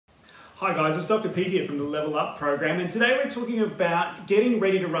Hi guys, it's Dr. Pete here from the Level Up program, and today we're talking about getting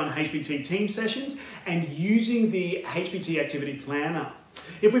ready to run HPT team sessions and using the HPT activity planner.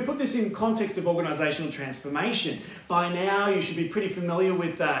 If we put this in context of organisational transformation, by now you should be pretty familiar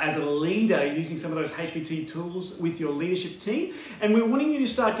with, as a leader, using some of those HPT tools with your leadership team. And we're wanting you to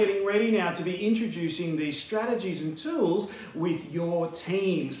start getting ready now to be introducing these strategies and tools with your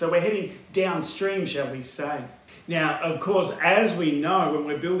team. So we're heading downstream, shall we say. Now, of course, as we know, when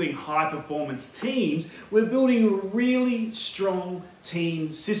we're building high-performance teams, we're building really strong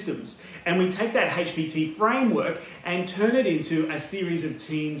team systems. And we take that HPT framework and turn it into a series of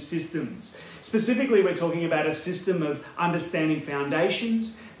team systems. Specifically, we're talking about a system of understanding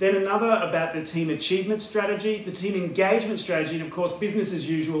foundations, then another about the team achievement strategy, the team engagement strategy, and of course, business as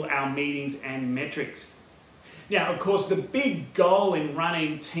usual, our meetings and metrics. Now, of course, the big goal in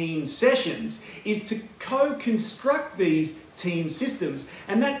running team sessions is to co-construct these team systems,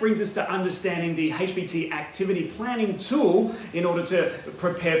 and that brings us to understanding the HPT activity planning tool in order to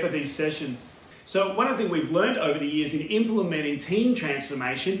prepare for these sessions. So one of the things we've learned over the years in implementing team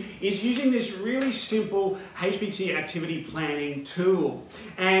transformation is using this really simple HPT activity planning tool.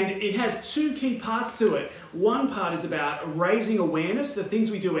 And it has two key parts to it. One part is about raising awareness, the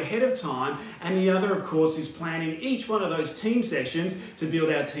things we do ahead of time, and the other, of course, is planning each one of those team sessions to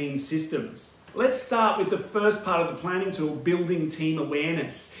build our team systems. Let's start with the first part of the planning tool, building team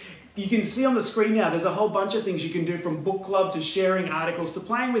awareness. You can see on the screen now, there's a whole bunch of things you can do, from book club to sharing articles to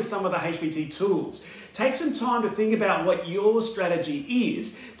playing with some of the HPT tools. Take some time to think about what your strategy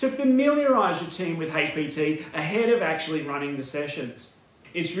is to familiarise your team with HPT ahead of actually running the sessions.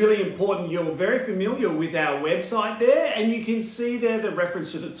 It's really important you're very familiar with our website there, and you can see there the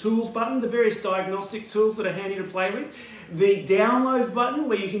reference to the tools button, the various diagnostic tools that are handy to play with, the downloads button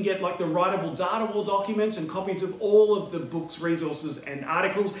where you can get like the writable data wall documents and copies of all of the books, resources and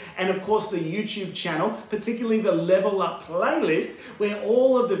articles, and of course the YouTube channel, particularly the Level Up playlist where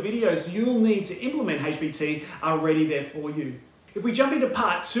all of the videos you'll need to implement HPT are ready there for you. If we jump into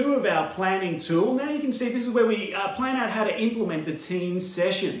part two of our planning tool, now you can see this is where we plan out how to implement the team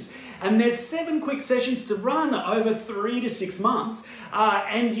sessions. And there's 7 quick sessions to run over 3 to 6 months.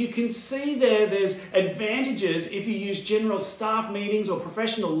 And you can see there's advantages if you use general staff meetings or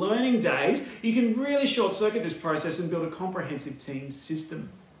professional learning days. You can really short circuit this process and build a comprehensive team system.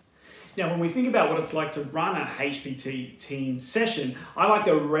 Now, when we think about what it's like to run a HPT team session, I like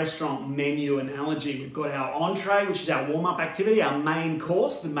the restaurant menu analogy. We've got our entree, which is our warm-up activity, our main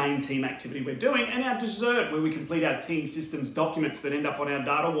course, the main team activity we're doing, and our dessert, where we complete our team systems documents that end up on our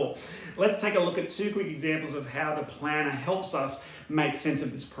data wall. Let's take a look at 2 quick examples of how the planner helps us make sense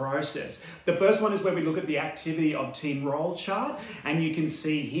of this process. The first one is where we look at the activity of team role chart, and you can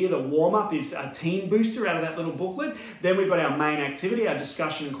see here the warm-up is a team booster out of that little booklet. Then we've got our main activity, our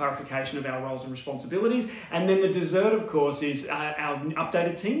discussion and clarification of our roles and responsibilities, and then the dessert, of course, is our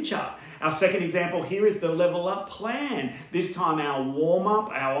updated team chart. Our second example here is the Level Up plan. This time our warm-up,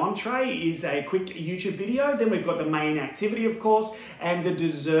 our entree, is a quick YouTube video. Then we've got the main activity, of course, and the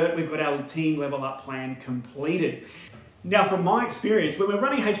dessert, we've got our team Level Up plan completed. Now, from my experience, when we're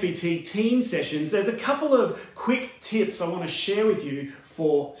running HPT team sessions, there's a couple of quick tips I want to share with you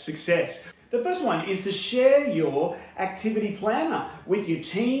for success. The first one is to share your activity planner with your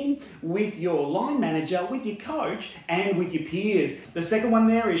team, with your line manager, with your coach, and with your peers. The second one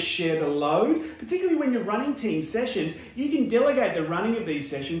there is share the load. Particularly when you're running team sessions, you can delegate the running of these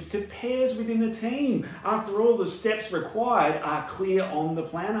sessions to pairs within the team. After all, the steps required are clear on the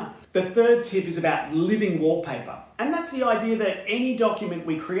planner. The third tip is about living wallpaper. And that's the idea that any document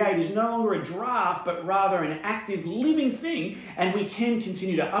we create is no longer a draft, but rather an active living thing, and we can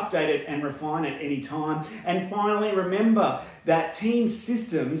continue to update it and refine it any time. And finally, remember that team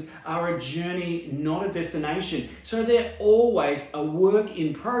systems are a journey, not a destination. So they're always a work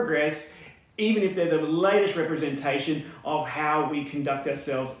in progress, even if they're the latest representation of how we conduct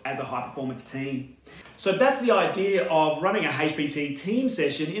ourselves as a high-performance team. So that's the idea of running a HPT team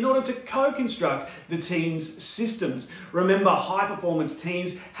session in order to co-construct the team's systems. Remember, high-performance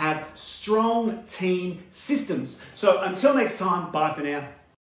teams have strong team systems. So until next time, bye for now.